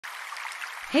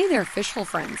Hey there, fishful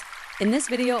friends. In this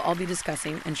video, I'll be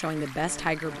discussing and showing the best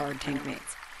tiger barb tank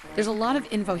mates. There's a lot of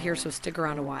info here, so stick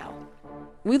around a while.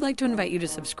 We'd like to invite you to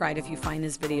subscribe if you find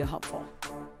this video helpful.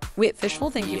 We at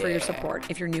Fishful thank you for your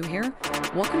support. If you're new here,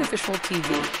 welcome to Fishful TV.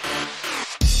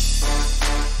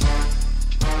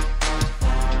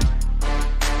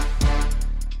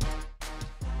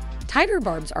 Tiger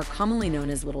barbs are commonly known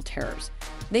as little terrors.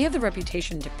 They have the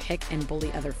reputation to pick and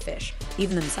bully other fish,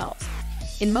 even themselves.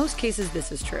 In most cases,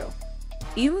 this is true.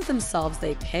 Even with themselves,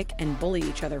 they pick and bully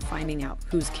each other, finding out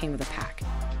who's king of the pack.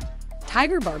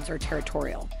 Tiger barbs are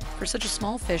territorial. For such a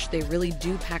small fish, they really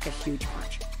do pack a huge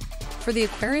punch. For the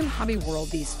aquarium hobby world,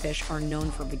 these fish are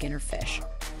known for beginner fish.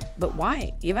 But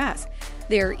why, you've asked?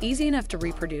 They are easy enough to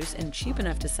reproduce and cheap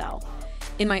enough to sell.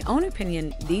 In my own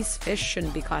opinion, these fish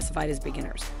shouldn't be classified as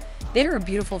beginners. They are a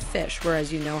beautiful fish,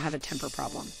 whereas you know have a temper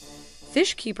problem.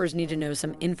 Fish keepers need to know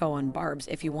some info on barbs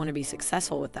if you want to be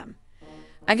successful with them.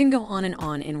 I can go on and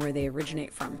on in where they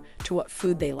originate from, to what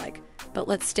food they like, but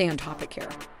let's stay on topic here.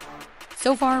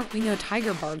 So far, we know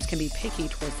tiger barbs can be picky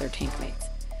towards their tank mates.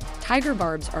 Tiger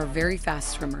barbs are very fast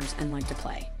swimmers and like to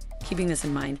play. Keeping this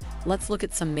in mind, let's look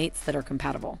at some mates that are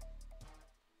compatible.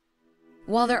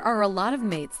 While there are a lot of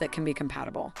mates that can be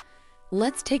compatible,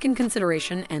 let's take in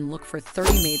consideration and look for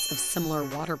 30 mates of similar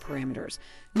water parameters,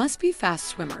 must be fast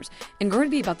swimmers, and grow to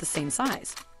be about the same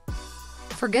size.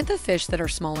 Forget the fish that are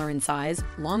smaller in size,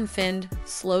 long-finned,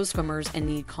 slow swimmers, and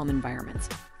need calm environments.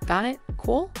 Got it?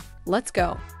 Cool? Let's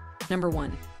go. Number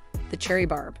 1, the cherry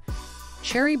barb.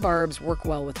 Cherry barbs work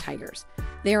well with tigers.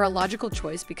 They are a logical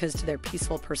choice because to their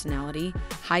peaceful personality,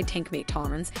 high tank mate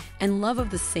tolerance, and love of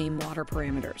the same water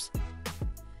parameters.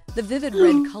 The vivid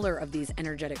red color of these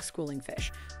energetic schooling fish,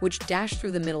 which dash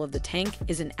through the middle of the tank,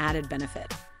 is an added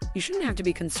benefit. You shouldn't have to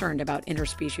be concerned about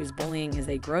interspecies bullying as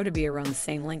they grow to be around the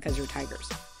same length as your tigers.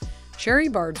 Cherry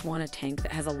barbs want a tank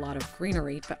that has a lot of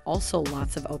greenery, but also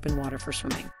lots of open water for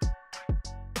swimming.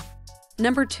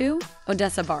 Number 2,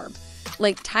 Odessa barb.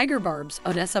 Like tiger barbs,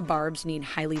 Odessa barbs need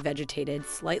highly vegetated,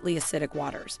 slightly acidic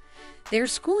waters. They are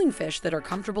schooling fish that are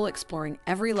comfortable exploring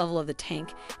every level of the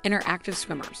tank and are active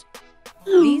swimmers.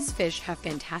 These fish have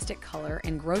fantastic color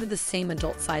and grow to the same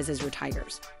adult size as your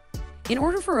tigers. In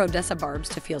order for Odessa barbs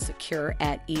to feel secure,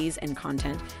 at ease, and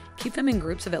content, keep them in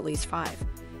groups of at least 5.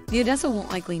 The Odessa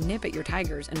won't likely nip at your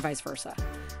tigers and vice versa.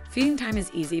 Feeding time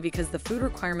is easy because the food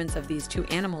requirements of these two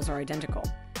animals are identical.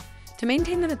 To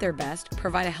maintain them at their best,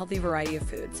 provide a healthy variety of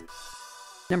foods.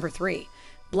 Number 3,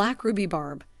 black ruby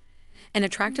barb. An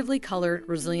attractively colored,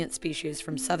 resilient species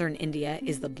from southern India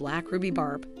is the black ruby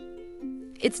barb.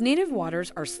 Its native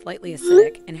waters are slightly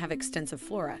acidic and have extensive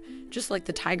flora, just like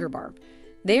the tiger barb.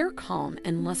 They are calm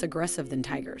and less aggressive than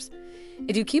tigers.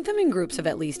 If you keep them in groups of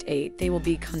at least 8, they will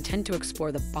be content to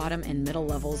explore the bottom and middle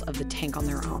levels of the tank on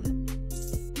their own.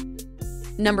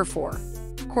 Number 4,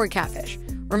 Cory catfish.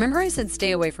 Remember I said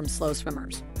stay away from slow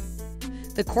swimmers.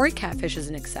 The Cory catfish is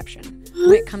an exception.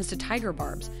 When it comes to tiger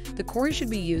barbs, the Cory should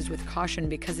be used with caution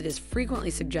because it is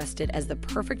frequently suggested as the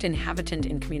perfect inhabitant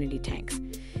in community tanks.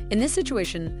 In this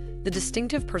situation, the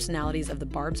distinctive personalities of the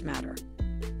barbs matter.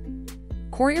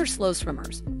 Cory are slow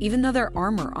swimmers, even though their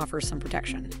armor offers some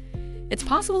protection. It's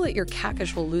possible that your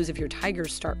catfish will lose if your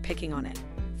tigers start picking on it.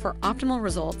 For optimal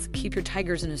results, keep your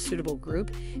tigers in a suitable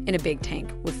group in a big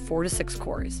tank with 4 to 6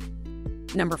 Corys.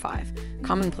 Number 5,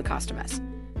 common Plecostomus.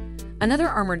 Another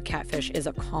armored catfish is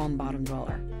a calm bottom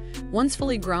dweller. Once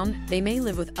fully grown, they may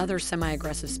live with other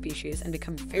semi-aggressive species and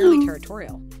become fairly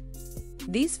territorial.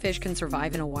 These fish can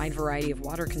survive in a wide variety of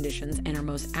water conditions and are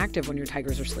most active when your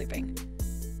tigers are sleeping.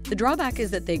 The drawback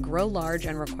is that they grow large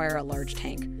and require a large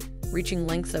tank, reaching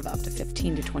lengths of up to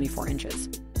 15 to 24 inches.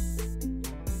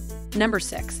 Number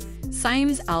 6,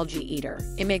 Siamese algae eater.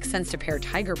 It makes sense to pair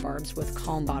tiger barbs with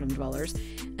calm bottom dwellers,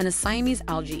 and the Siamese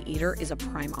algae eater is a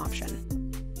prime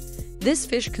option. This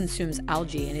fish consumes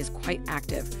algae and is quite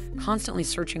active, constantly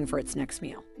searching for its next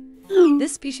meal.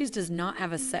 This species does not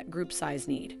have a set group size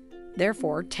need.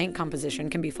 Therefore, tank composition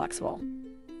can be flexible.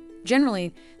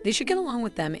 Generally, they should get along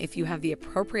with them if you have the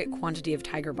appropriate quantity of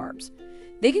tiger barbs.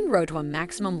 They can grow to a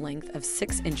maximum length of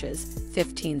 6 inches,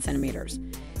 15 centimeters.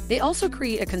 They also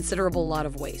create a considerable lot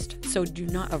of waste, so do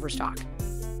not overstock.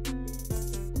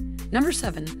 Number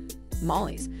 7,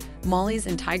 mollies. Mollies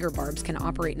and tiger barbs can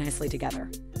operate nicely together.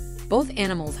 Both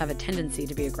animals have a tendency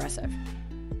to be aggressive.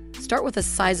 Start with a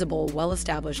sizable,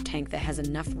 well-established tank that has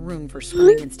enough room for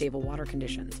swimming in stable water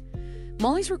conditions.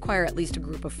 Mollies require at least a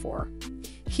group of 4.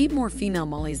 Keep more female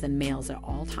mollies than males at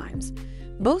all times.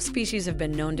 Both species have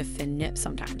been known to fin nip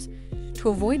sometimes. To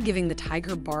avoid giving the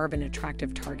tiger barb an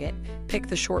attractive target, pick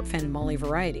the short-finned molly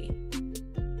variety.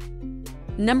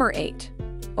 Number 8,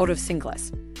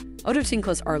 Otocinclus.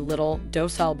 Otocinclus are little,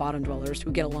 docile bottom dwellers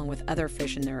who get along with other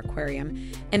fish in their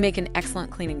aquarium and make an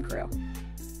excellent cleaning crew.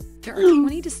 There are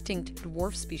 20 distinct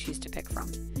dwarf species to pick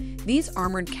from. These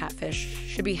armored catfish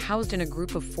should be housed in a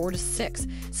group of 4 to 6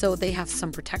 so they have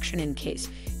some protection in case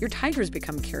your tigers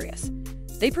become curious.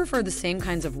 They prefer the same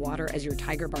kinds of water as your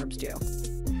tiger barbs do.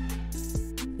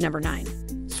 Number 9.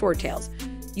 Swordtails.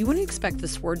 You wouldn't expect the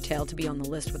swordtail to be on the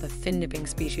list with a fin-nipping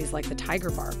species like the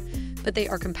tiger barb, but they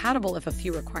are compatible if a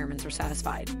few requirements are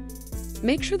satisfied.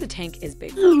 Make sure the tank is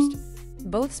big first.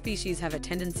 Both species have a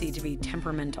tendency to be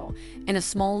temperamental, and a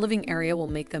small living area will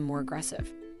make them more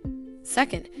aggressive.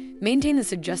 Second, maintain the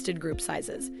suggested group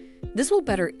sizes. This will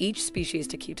better each species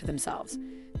to keep to themselves.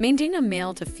 Maintain a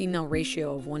male to female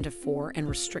ratio of 1 to 4 and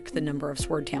restrict the number of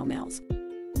swordtail males.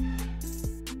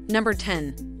 Number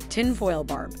 10. Tinfoil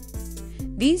barb.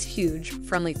 These huge,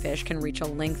 friendly fish can reach a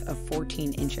length of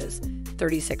 14 inches,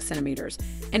 36 centimeters,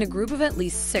 and a group of at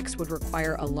least 6 would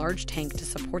require a large tank to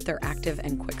support their active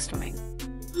and quick swimming.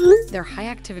 Their high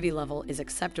activity level is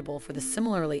acceptable for the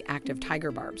similarly active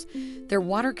tiger barbs. Their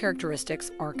water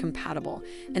characteristics are compatible,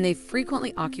 and they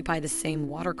frequently occupy the same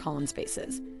water column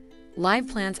spaces. Live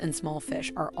plants and small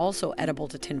fish are also edible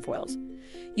to tinfoils.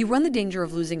 You run the danger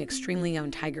of losing extremely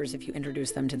young tigers if you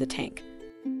introduce them to the tank.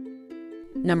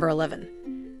 Number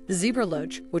 11. The zebra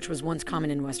loach, which was once common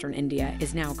in western India,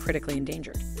 is now critically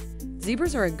endangered.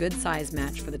 Zebras are a good size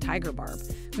match for the tiger barb,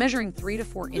 measuring 3 to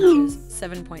 4 inches,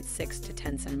 7.6 to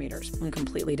 10 centimeters, when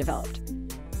completely developed.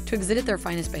 To exhibit their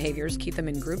finest behaviors, keep them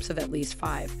in groups of at least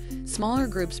 5. Smaller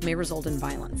groups may result in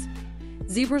violence.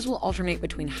 Zebras will alternate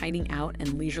between hiding out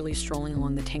and leisurely strolling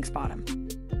along the tank's bottom.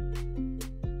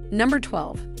 Number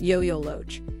 12. Yo-yo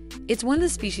loach. It's one of the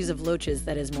species of loaches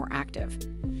that is more active.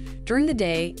 During the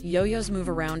day, yo-yos move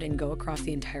around and go across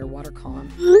the entire water column,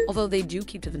 although they do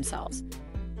keep to themselves.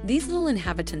 These little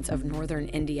inhabitants of northern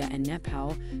India and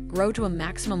Nepal grow to a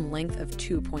maximum length of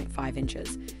 2.5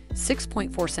 inches,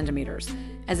 6.4 centimeters,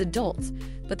 as adults,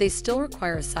 but they still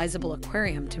require a sizable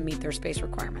aquarium to meet their space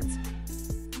requirements.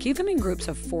 Keep them in groups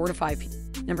of 4 to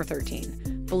 5. Number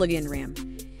 13. Bolivian ram.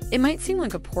 It might seem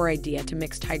like a poor idea to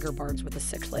mix tiger barbs with a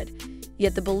cichlid,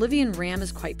 yet the Bolivian ram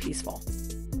is quite peaceful.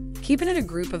 Keep it in a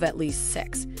group of at least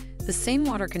 6. The same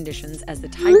water conditions as the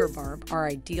tiger barb are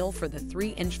ideal for the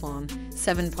 3-inch-long,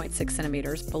 7.6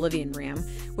 centimeters Bolivian ram,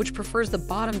 which prefers the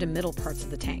bottom to middle parts of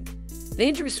the tank. They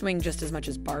enjoy swimming just as much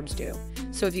as barbs do,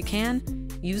 so if you can,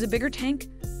 use a bigger tank.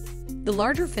 The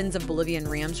larger fins of Bolivian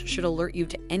rams should alert you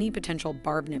to any potential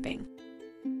barb nipping.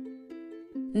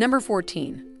 Number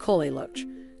 14. Coley loach.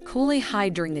 Coley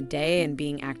hide during the day and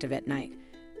being active at night.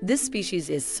 This species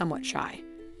is somewhat shy.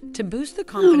 To boost the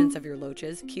confidence of your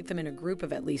loaches, keep them in a group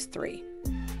of at least 3.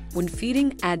 When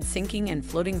feeding, add sinking and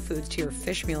floating foods to your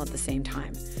fish meal at the same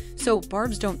time, so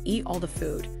barbs don't eat all the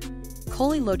food.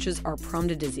 Coley loaches are prone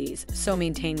to disease, so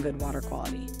maintain good water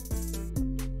quality.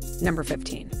 Number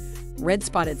 15.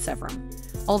 Red-spotted severum.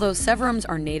 Although severums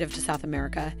are native to South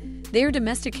America, they are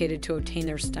domesticated to obtain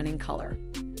their stunning color.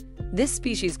 This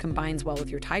species combines well with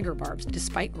your tiger barbs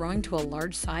despite growing to a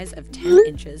large size of 10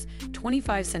 inches,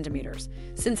 25 centimeters,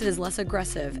 since it is less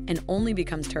aggressive and only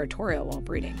becomes territorial while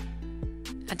breeding.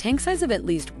 A tank size of at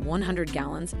least 100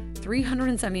 gallons,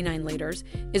 379 liters,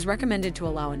 is recommended to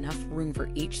allow enough room for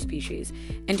each species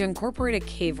and to incorporate a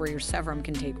cave where your severum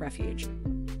can take refuge.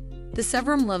 The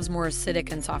severum loves more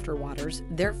acidic and softer waters,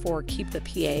 therefore keep the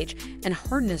pH and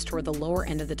hardness toward the lower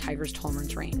end of the tiger's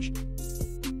tolerance range.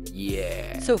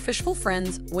 Yeah. So fishful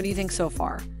friends, what do you think so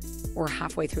far? We're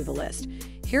halfway through the list.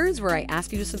 Here is where I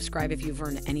ask you to subscribe if you've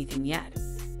learned anything yet.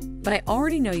 But I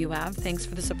already know you have, thanks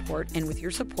for the support, and with your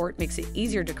support makes it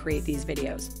easier to create these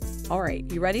videos.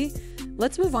 Alright, you ready?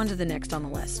 Let's move on to the next on the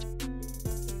list.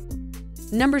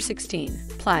 Number 16.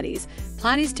 Platies.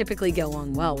 Platies typically get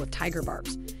along well with tiger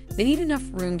barbs. They need enough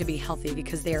room to be healthy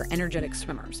because they are energetic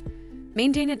swimmers.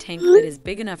 Maintain a tank that is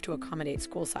big enough to accommodate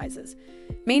school sizes.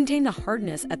 Maintain the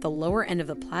hardness at the lower end of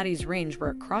the platy's range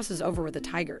where it crosses over with the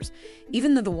tigers,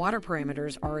 even though the water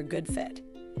parameters are a good fit.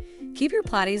 Keep your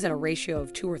platies at a ratio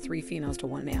of 2 or 3 females to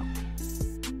 1 male.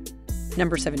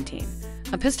 Number 17.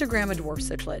 Apistogramma dwarf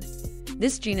cichlid.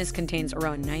 This genus contains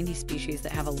around 90 species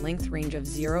that have a length range of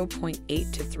 0.8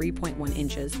 to 3.1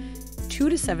 inches, 2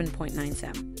 to 7.9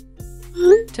 cm.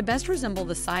 To best resemble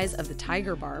the size of the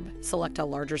tiger barb, select a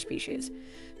larger species.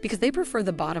 Because they prefer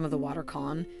the bottom of the water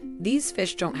column, these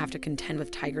fish don't have to contend with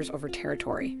tigers over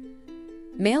territory.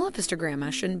 Male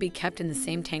apistogramma shouldn't be kept in the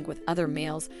same tank with other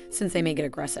males since they may get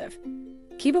aggressive.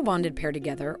 Keep a bonded pair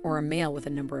together or a male with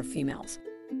a number of females.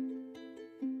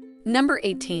 Number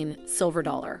 18. Silver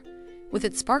dollar. With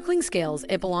its sparkling scales,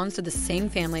 it belongs to the same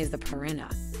family as the piranha.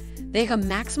 They have a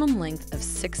maximum length of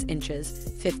 6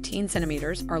 inches, 15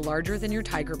 centimeters, are larger than your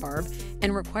tiger barb,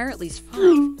 and require at least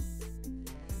 5.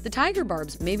 The tiger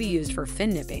barbs may be used for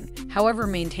fin nipping, however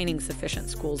maintaining sufficient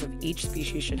schools of each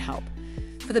species should help.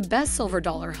 For the best silver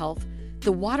dollar health,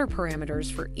 the water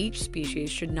parameters for each species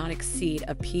should not exceed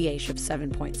a pH of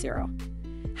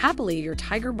 7.0. Happily, your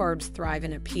tiger barbs thrive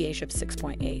in a pH of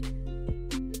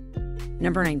 6.8.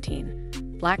 Number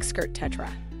 19. Black skirt tetra.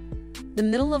 The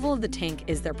middle level of the tank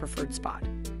is their preferred spot.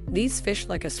 These fish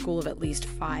like a school of at least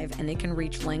 5, and they can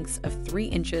reach lengths of 3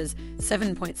 inches,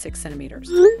 7.6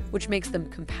 centimeters, which makes them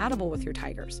compatible with your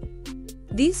tigers.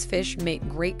 These fish make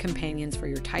great companions for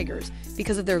your tigers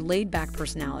because of their laid-back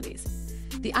personalities.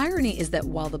 The irony is that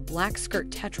while the black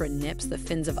skirt tetra nips the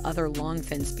fins of other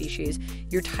long-fin species,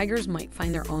 your tigers might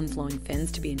find their own flowing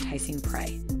fins to be enticing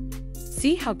prey.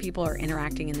 See how people are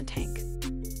interacting in the tank.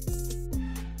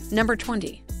 Number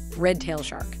 20. Red tail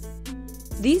shark.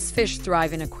 These fish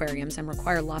thrive in aquariums and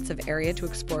require lots of area to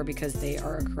explore because they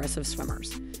are aggressive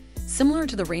swimmers. Similar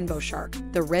to the rainbow shark,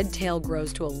 the red tail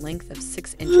grows to a length of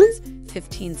 6 inches,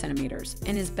 15 centimeters,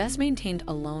 and is best maintained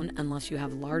alone unless you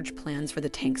have large plans for the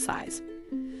tank size.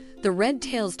 The red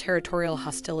tail's territorial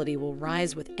hostility will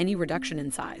rise with any reduction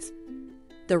in size.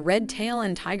 The red tail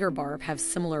and tiger barb have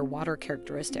similar water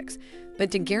characteristics,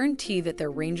 but to guarantee that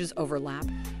their ranges overlap,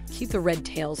 keep the red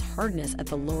tail's hardness at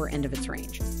the lower end of its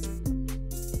range.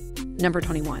 Number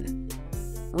 21.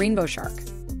 Rainbow shark.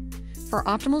 For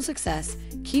optimal success,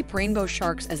 keep rainbow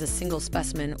sharks as a single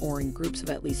specimen or in groups of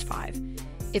at least 5.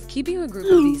 If keeping a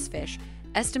group of these fish,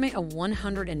 estimate a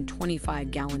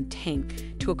 125-gallon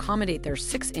tank to accommodate their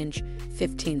 6-inch,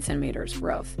 15 centimeters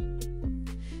growth.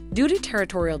 Due to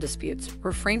territorial disputes,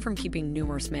 refrain from keeping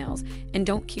numerous males and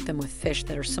don't keep them with fish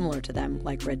that are similar to them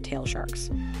like red tail sharks.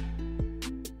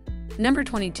 Number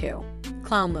 22.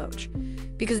 Clown loach.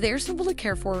 Because they are simple to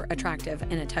care for, attractive,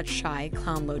 and a touch shy,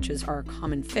 clown loaches are a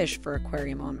common fish for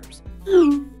aquarium owners.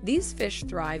 These fish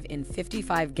thrive in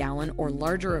 55-gallon or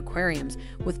larger aquariums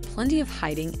with plenty of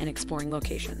hiding and exploring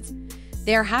locations.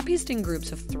 They are happiest in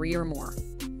groups of 3 or more.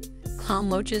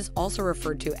 Clown loaches, also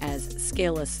referred to as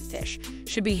scaleless fish,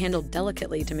 should be handled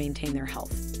delicately to maintain their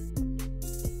health.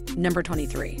 Number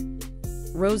 23.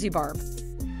 Rosy barb.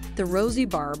 The rosy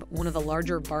barb, one of the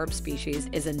larger barb species,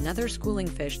 is another schooling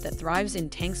fish that thrives in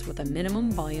tanks with a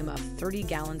minimum volume of 30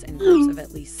 gallons and groups of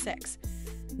at least 6.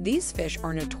 These fish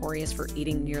are notorious for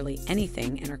eating nearly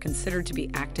anything and are considered to be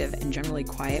active and generally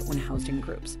quiet when housed in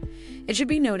groups. It should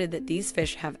be noted that these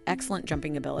fish have excellent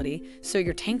jumping ability, so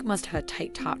your tank must have a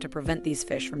tight top to prevent these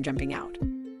fish from jumping out.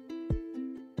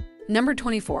 Number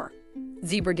 24.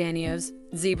 Zebra danios.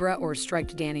 Zebra or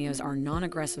striped danios are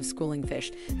non-aggressive schooling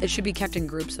fish that should be kept in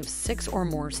groups of 6 or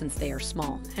more since they are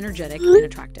small, energetic, and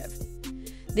attractive.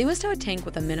 They must have a tank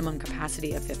with a minimum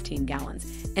capacity of 15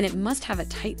 gallons, and it must have a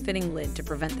tight-fitting lid to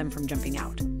prevent them from jumping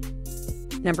out.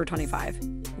 Number 25.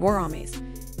 Gouramis.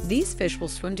 These fish will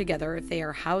swim together if they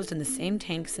are housed in the same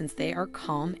tank since they are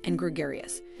calm and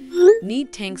gregarious.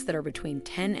 Need tanks that are between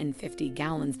 10 and 50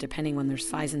 gallons depending on their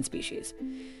size and species.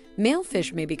 Male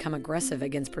fish may become aggressive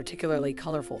against particularly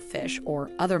colorful fish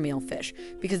or other male fish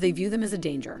because they view them as a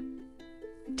danger.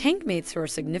 Tank mates who are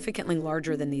significantly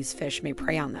larger than these fish may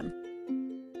prey on them.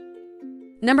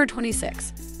 Number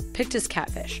 26. Pictus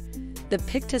catfish. The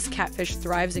Pictus catfish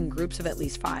thrives in groups of at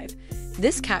least 5.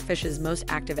 This catfish is most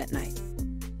active at night.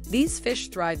 These fish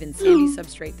thrive in sandy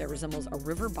substrate that resembles a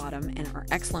river bottom and are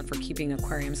excellent for keeping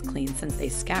aquariums clean since they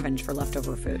scavenge for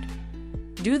leftover food.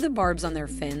 Due to the barbs on their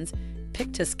fins,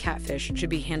 Pictus catfish should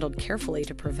be handled carefully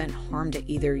to prevent harm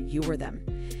to either you or them.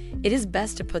 It is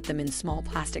best to put them in small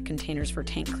plastic containers for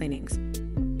tank cleanings.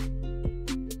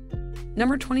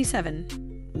 Number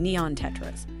 27. Neon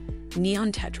tetras.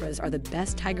 Neon tetras are the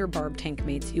best tiger barb tank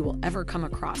mates you will ever come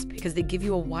across because they give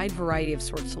you a wide variety of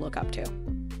sorts to look up to.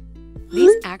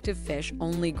 These active fish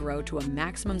only grow to a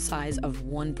maximum size of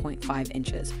 1.5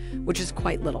 inches, which is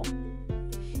quite little.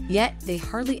 Yet, they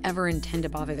hardly ever intend to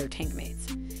bother their tank mates.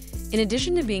 In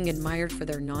addition to being admired for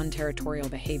their non-territorial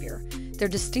behavior, their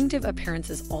distinctive appearance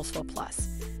is also a plus.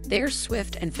 They are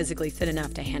swift and physically fit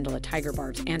enough to handle a tiger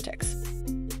barb's antics.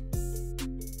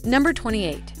 Number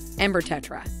 28. Ember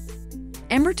tetra.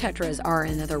 Ember tetras are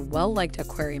another well-liked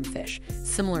aquarium fish,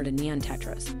 similar to neon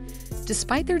tetras.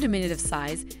 Despite their diminutive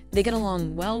size, they get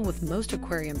along well with most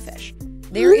aquarium fish.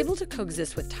 They are able to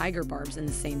coexist with tiger barbs in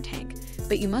the same tank,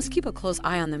 but you must keep a close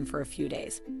eye on them for a few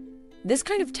days. This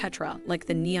kind of tetra, like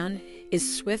the neon,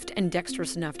 is swift and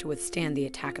dexterous enough to withstand the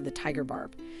attack of the tiger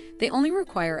barb. They only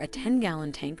require a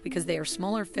 10-gallon tank because they are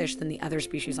smaller fish than the other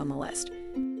species on the list.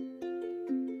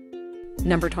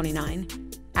 Number 29,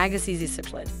 Agassiz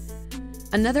cichlid.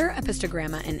 Another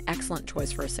epistogramma and excellent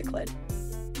choice for a cichlid.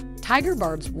 Tiger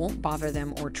barbs won't bother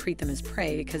them or treat them as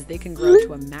prey because they can grow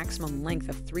to a maximum length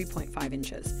of 3.5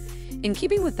 inches. In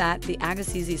keeping with that, the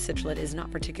Agassiz cichlid is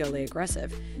not particularly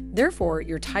aggressive. Therefore,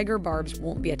 your tiger barbs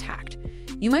won't be attacked.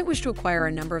 You might wish to acquire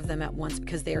a number of them at once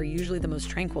because they are usually the most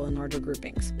tranquil in larger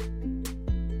groupings.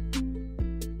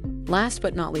 Last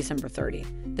but not least, number 30,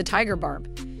 the tiger barb.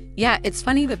 Yeah, it's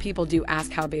funny, but people do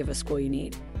ask how big of a school you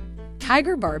need.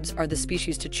 Tiger barbs are the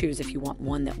species to choose if you want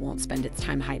one that won't spend its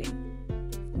time hiding.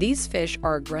 These fish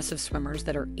are aggressive swimmers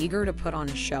that are eager to put on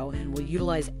a show and will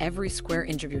utilize every square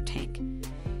inch of your tank.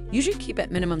 You should keep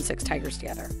at minimum 6 tigers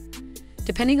together.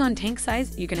 Depending on tank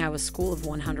size, you can have a school of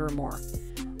 100 or more.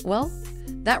 Well,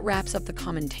 that wraps up the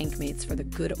common tank mates for the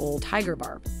good old tiger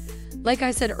barb. Like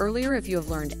I said earlier, if you have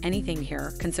learned anything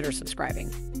here, consider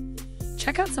subscribing.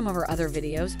 Check out some of our other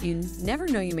videos. You never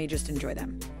know, you may just enjoy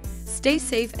them. Stay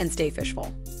safe and stay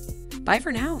fishful. Bye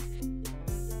for now.